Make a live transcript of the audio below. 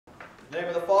In the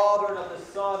name of the Father, and of the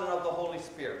Son, and of the Holy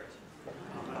Spirit.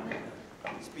 Amen.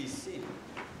 Please be seated.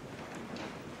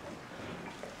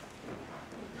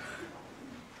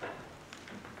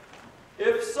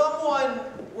 If someone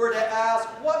were to ask,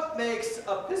 what makes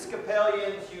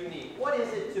Episcopalians unique? What is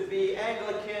it to be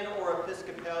Anglican or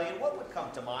Episcopalian? What would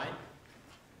come to mind?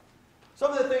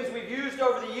 Some of the things we've used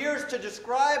over the years to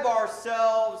describe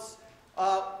ourselves,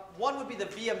 one would be the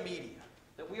via media,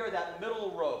 that we are that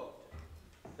middle road.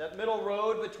 That middle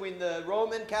road between the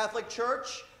Roman Catholic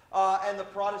Church and the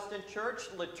Protestant Church.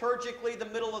 Liturgically, the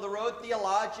middle of the road.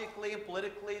 Theologically and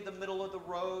politically, the middle of the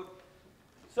road.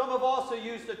 Some have also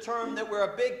used the term that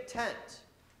we're a big tent.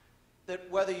 That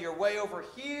whether you're way over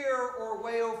here or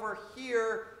way over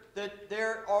here, that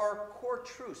there are core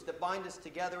truths that bind us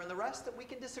together, and the rest that we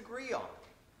can disagree on,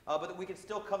 but that we can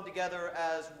still come together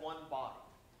as one body.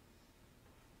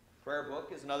 Prayer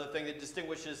book is another thing that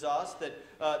distinguishes us,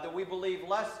 that we believe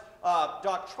less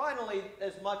doctrinally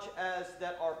as much as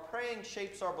that our praying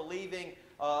shapes our believing,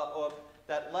 or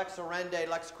that lex orandi,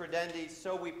 lex credendi,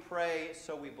 so we pray,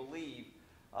 so we believe.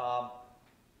 Then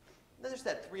there's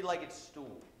that three-legged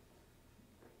stool.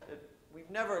 We've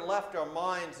never left our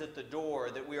minds at the door,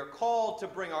 that we are called to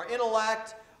bring our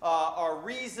intellect, our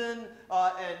reason,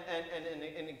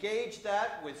 and engage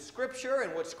that with Scripture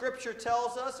and what Scripture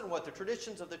tells us and what the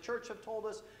traditions of the Church have told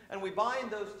us, and we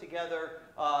bind those together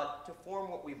to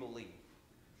form what we believe.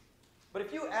 But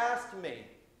if you asked me,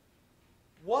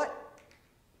 what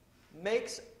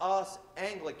makes us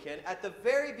Anglican, at the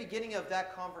very beginning of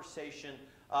that conversation,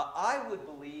 I would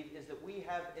believe is that we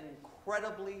have an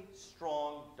incredibly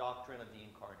strong doctrine of the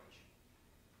Incarnation.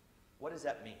 What does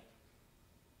that mean?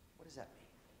 What does that mean?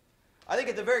 I think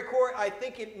at the very core, I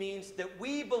think it means that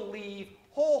we believe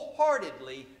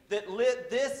wholeheartedly that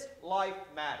this life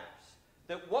matters.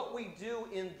 That what we do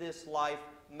in this life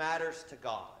matters to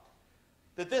God.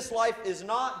 That this life is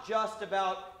not just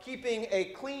about keeping a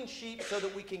clean sheet so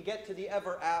that we can get to the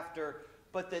ever after,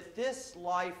 but that this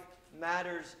life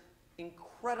matters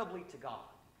incredibly to God.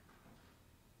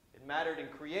 It mattered in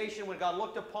creation when God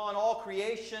looked upon all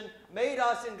creation, made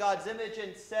us in God's image,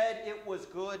 and said it was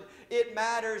good. It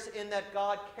matters in that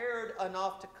God cared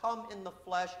enough to come in the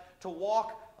flesh, to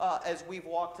walk as we've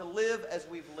walked, to live as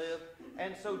we've lived,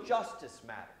 and so justice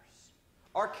matters.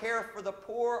 Our care for the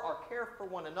poor, our care for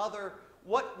one another,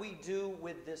 what we do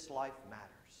with this life matters.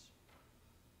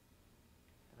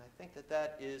 And I think that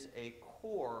that is a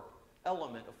core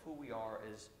element of who we are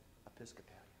as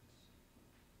Episcopalians,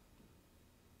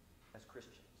 as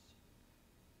Christians.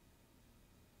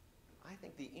 I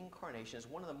think the Incarnation is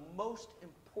one of the most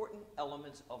important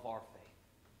elements of our faith.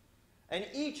 And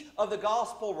each of the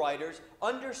Gospel writers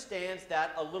understands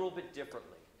that a little bit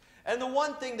differently. And the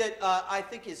one thing that I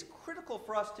think is critical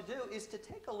for us to do is to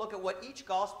take a look at what each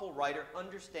Gospel writer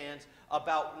understands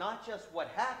about not just what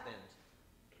happened,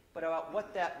 but about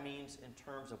what that means in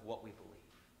terms of what we believe.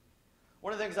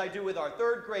 One of the things I do with our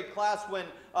third grade class when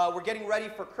we're getting ready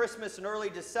for Christmas in early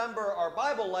December, our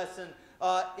Bible lesson,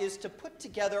 is to put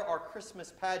together our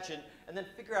Christmas pageant and then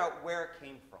figure out where it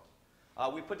came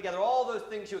from. We put together all those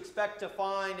things you expect to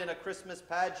find in a Christmas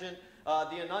pageant,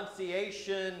 the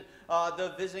Annunciation,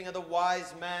 the visiting of the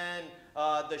wise men,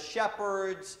 the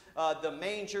shepherds, the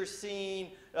manger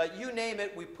scene, you name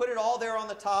it. We put it all there on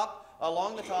the top.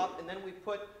 Along the top, and then we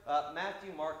put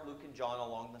Matthew, Mark, Luke, and John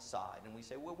along the side. And we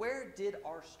say, well, where did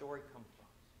our story come from?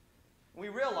 We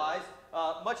realize,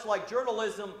 much like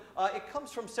journalism, it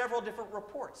comes from several different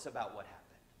reports about what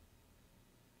happened.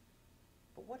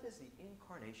 But what does the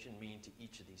Incarnation mean to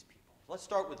each of these people? Let's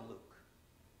start with Luke.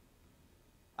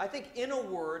 I think, in a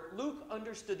word, Luke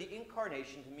understood the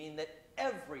Incarnation to mean that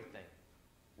everything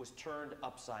was turned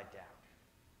upside down.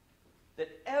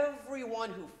 That everyone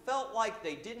who felt like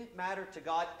they didn't matter to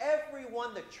God,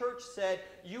 everyone the church said,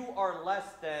 you are less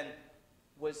than,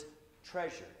 was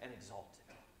treasured and exalted.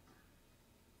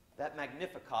 That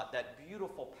Magnificat, that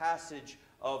beautiful passage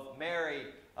of Mary,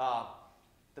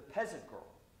 the peasant girl,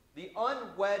 the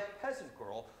unwed peasant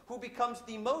girl, who becomes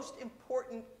the most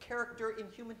important character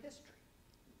in human history.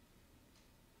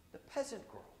 The peasant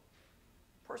girl,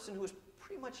 a person who is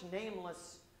pretty much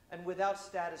nameless and without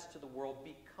status to the world,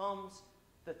 becomes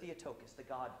the Theotokos, the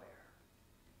God-bearer,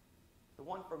 the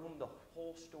one for whom the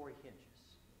whole story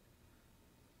hinges.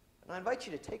 And I invite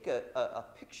you to take a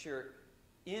picture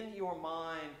in your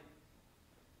mind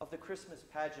of the Christmas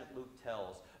pageant Luke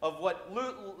tells, of what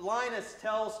Linus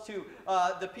tells to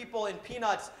the people in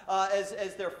Peanuts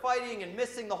as they're fighting and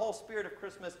missing the whole spirit of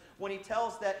Christmas. When he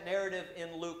tells that narrative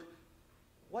in Luke,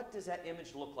 what does that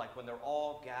image look like when they're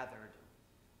all gathered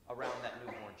around that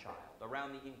newborn child,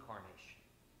 around the Incarnation?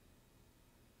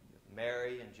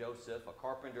 Mary and Joseph, a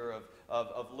carpenter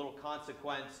of little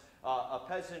consequence, a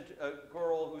peasant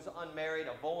girl who's unmarried,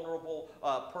 a vulnerable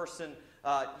person.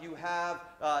 You have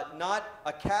not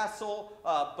a castle,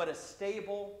 but a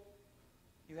stable.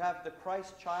 You have the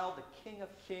Christ child, the King of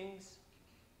Kings,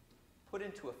 put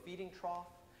into a feeding trough.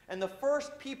 And the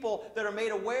first people that are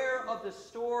made aware of the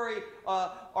story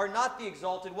are not the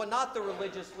exalted one, not the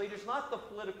religious leaders, not the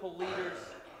political leaders,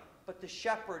 but the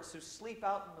shepherds who sleep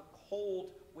out in the cold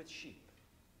with sheep.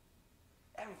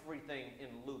 Everything in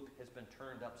Luke has been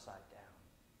turned upside down.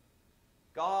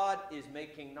 God is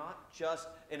making not just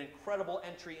an incredible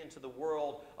entry into the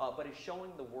world, but is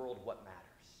showing the world what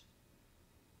matters.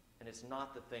 And it's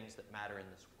not the things that matter in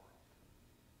this world.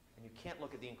 And you can't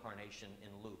look at the Incarnation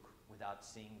in Luke without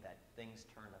seeing that things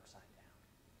turn upside down.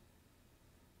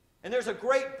 And there's a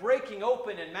great breaking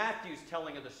open in Matthew's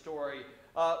telling of the story.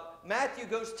 Matthew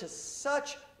goes to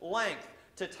such length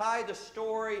to tie the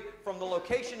story from the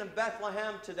location in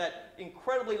Bethlehem to that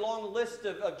incredibly long list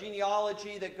of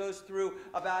genealogy that goes through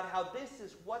about how this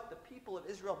is what the people of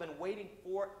Israel have been waiting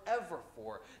forever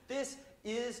for. This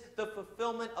is the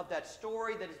fulfillment of that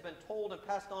story that has been told and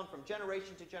passed on from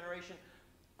generation to generation.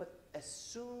 But as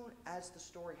soon as the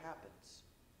story happens,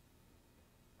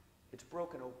 it's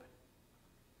broken open.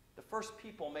 The first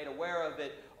people made aware of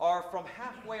it are from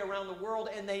halfway around the world,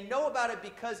 and they know about it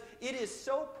because it is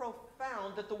so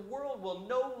profound that the world will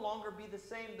no longer be the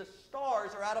same. The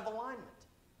stars are out of alignment.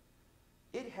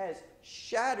 It has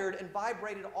shattered and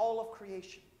vibrated all of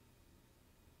creation.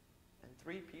 And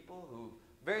three people who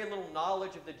very little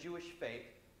knowledge of the Jewish faith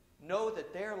know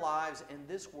that their lives in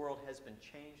this world has been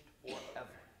changed forever.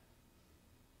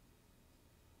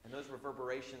 And those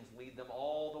reverberations lead them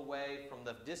all the way from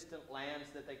the distant lands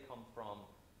that they come from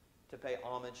to pay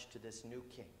homage to this new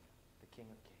king, the King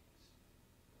of Kings.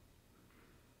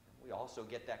 And we also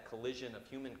get that collision of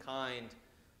humankind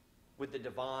with the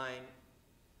divine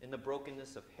in the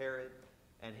brokenness of Herod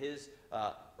and his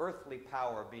earthly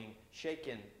power being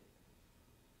shaken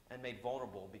and made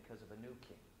vulnerable because of a new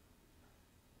king.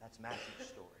 That's Matthew's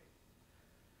story.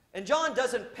 And John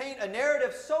doesn't paint a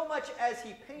narrative so much as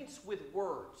he paints with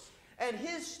words. And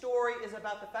his story is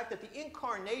about the fact that the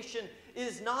Incarnation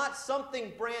is not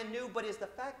something brand new, but is the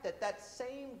fact that that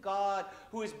same God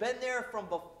who has been there from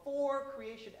before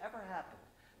creation ever happened,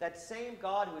 that same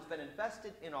God who has been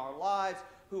invested in our lives,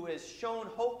 who has shown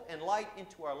hope and light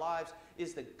into our lives,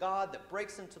 is the God that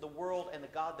breaks into the world and the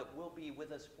God that will be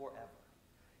with us forever.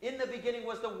 In the beginning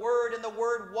was the Word, and the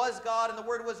Word was God, and the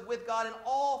Word was with God, and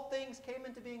all things came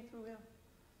into being through Him.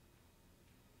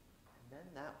 And then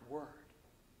that Word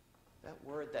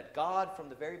that God from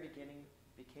the very beginning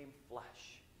became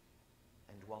flesh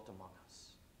and dwelt among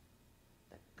us.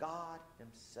 That God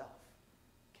Himself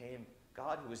came,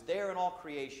 God who was there in all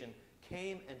creation,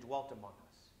 came and dwelt among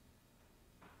us.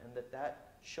 And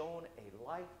that shone a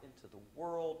light into the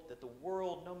world that the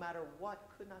world, no matter what,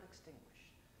 could not extinguish.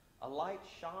 A light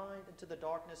shined into the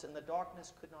darkness, and the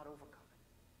darkness could not overcome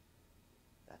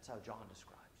it. That's how John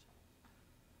describes it.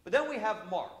 But then we have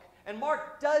Mark. And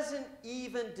Mark doesn't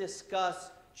even discuss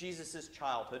Jesus'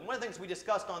 childhood. And one of the things we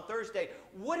discussed on Thursday,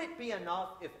 would it be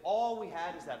enough if all we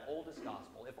had is that oldest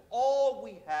gospel? If all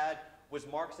we had was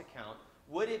Mark's account,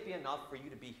 would it be enough for you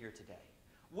to be here today?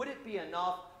 Would it be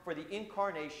enough for the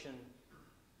Incarnation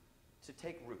to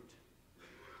take root?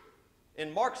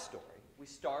 In Mark's story, we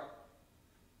start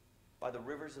by the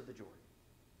rivers of the Jordan.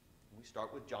 We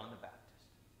start with John the Baptist.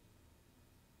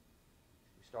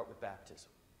 We start with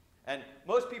baptism. And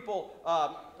most people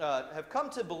have come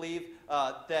to believe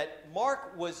that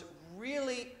Mark was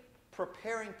really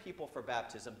preparing people for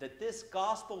baptism, that this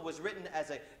gospel was written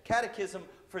as a catechism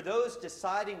for those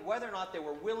deciding whether or not they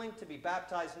were willing to be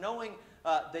baptized, knowing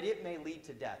that it may lead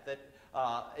to death, that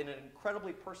in an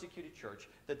incredibly persecuted church,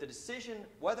 that the decision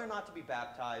whether or not to be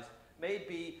baptized may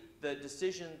be the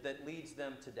decision that leads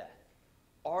them to death.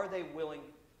 Are they willing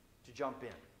to jump in?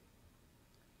 And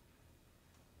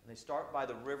they start by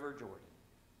the river Jordan.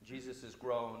 Jesus is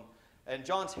grown, and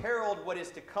John's herald what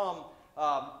is to come,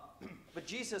 but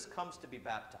Jesus comes to be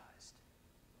baptized.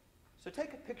 So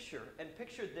take a picture, and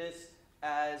picture this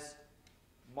as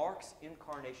Mark's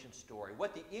incarnation story,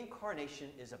 what the Incarnation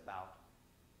is about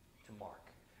to Mark.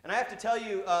 And I have to tell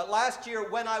you, last year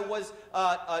when I was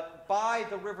by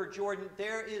the River Jordan,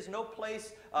 there is no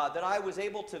place that I was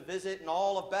able to visit in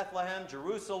all of Bethlehem,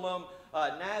 Jerusalem,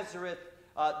 Nazareth,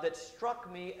 that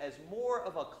struck me as more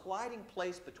of a colliding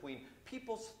place between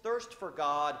people's thirst for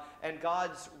God and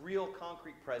God's real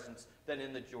concrete presence than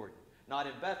in the Jordan. Not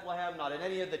in Bethlehem, not in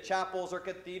any of the chapels or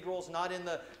cathedrals, not in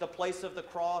the place of the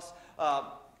cross.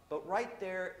 But right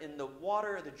there in the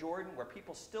water of the Jordan, where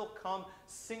people still come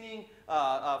singing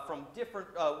from different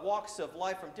walks of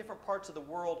life, from different parts of the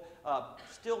world,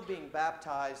 still being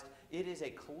baptized, it is a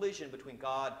collision between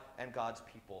God and God's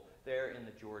people there in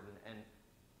the Jordan, and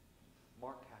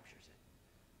Mark captures it.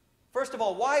 First of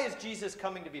all, why is Jesus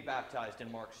coming to be baptized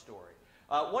in Mark's story?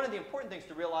 One of the important things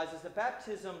to realize is that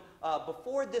baptism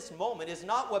before this moment is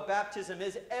not what baptism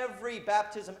is every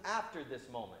baptism after this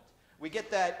moment. We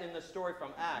get that in the story from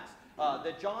Acts,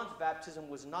 that John's baptism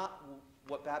was not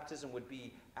what baptism would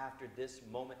be after this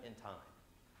moment in time.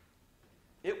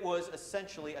 It was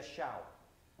essentially a shower.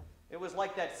 It was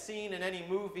like that scene in any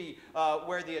movie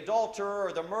where the adulterer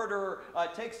or the murderer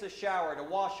takes a shower to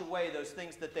wash away those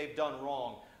things that they've done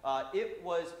wrong. It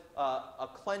was a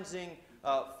cleansing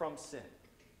from sin.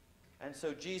 And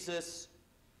so Jesus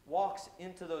walks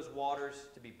into those waters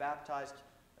to be baptized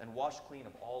and washed clean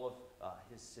of all of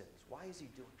his sins. Why is he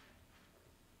doing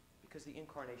that? Because the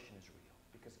Incarnation is real.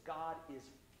 Because God is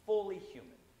fully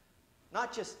human.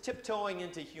 Not just tiptoeing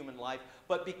into human life,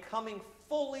 but becoming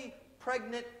fully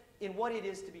pregnant in what it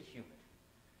is to be human.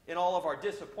 In all of our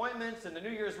disappointments and the New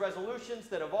Year's resolutions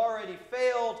that have already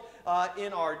failed,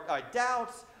 in our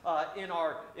doubts, in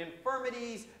our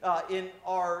infirmities, in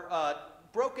our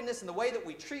brokenness in the way that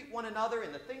we treat one another,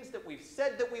 in the things that we've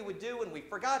said that we would do and we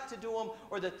forgot to do them,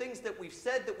 or the things that we've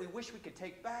said that we wish we could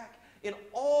take back, in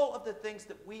all of the things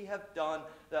that we have done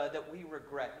that we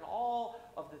regret, and all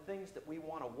of the things that we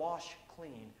want to wash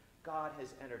clean, God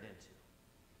has entered into.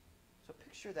 So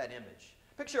picture that image.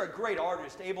 Picture a great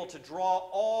artist able to draw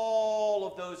all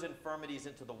of those infirmities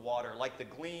into the water, like the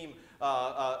gleam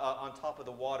on top of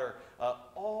the water,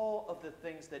 all of the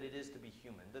things that it is to be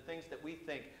human, the things that we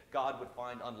think God would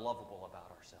find unlovable about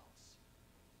ourselves,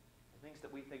 the things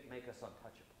that we think make us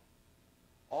untouchable.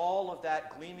 All of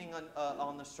that gleaming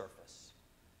on the surface,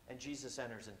 and Jesus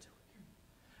enters into it.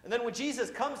 And then when Jesus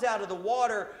comes out of the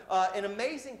water, an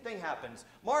amazing thing happens.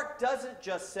 Mark doesn't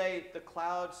just say the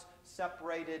clouds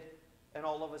separated, and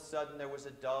all of a sudden there was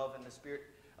a dove and the Spirit.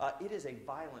 It is a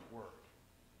violent word.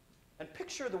 And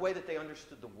picture the way that they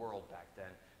understood the world back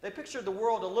then. They pictured the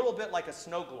world a little bit like a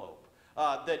snow globe.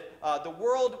 That the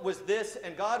world was this,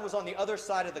 and God was on the other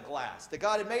side of the glass. That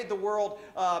God had made the world,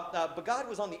 but God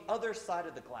was on the other side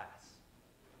of the glass.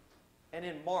 And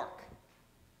in Mark,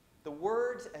 the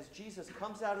words as Jesus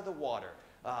comes out of the water,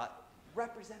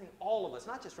 representing all of us,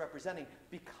 not just representing,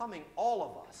 becoming all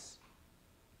of us.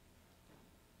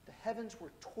 The heavens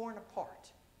were torn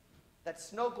apart. That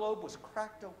snow globe was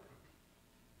cracked open.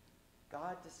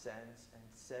 God descends and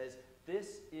says,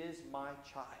 "This is my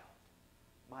child,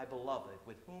 my beloved,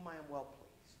 with whom I am well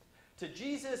pleased." To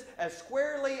Jesus, as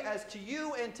squarely as to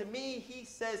you and to me, he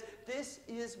says, "This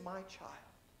is my child,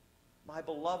 my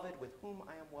beloved, with whom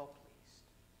I am well pleased."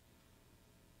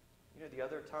 You know, the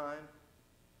other time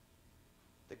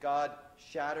that God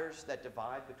shatters that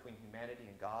divide between humanity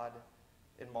and God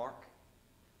in Mark,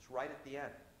 it's right at the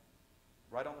end,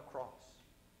 right on the cross,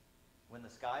 when the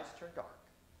skies turn dark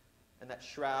and that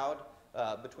shroud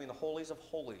between the holies of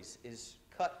holies is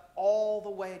cut all the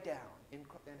way down in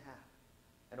half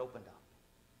and opened up.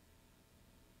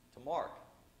 To Mark,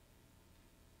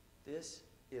 this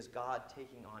is God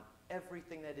taking on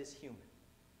everything that is human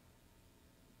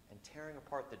and tearing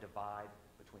apart the divide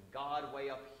between God way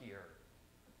up here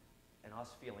and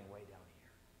us feeling way down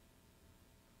here.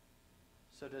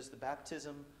 So does the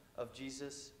baptism of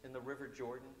Jesus in the River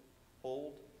Jordan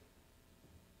hold?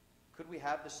 Could we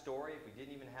have the story if we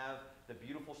didn't even have the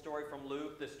beautiful story from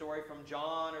Luke, the story from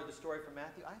John, or the story from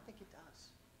Matthew? I think it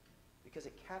does. Because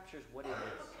it captures what it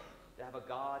is to have a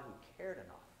God who cared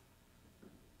enough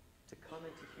to come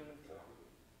into human form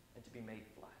and to be made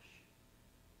flesh.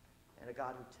 And a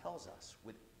God who tells us,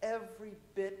 with every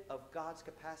bit of God's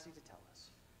capacity to tell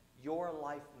us, your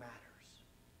life matters.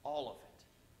 All of it.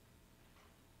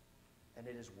 And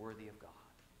it is worthy of God.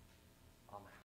 Amen.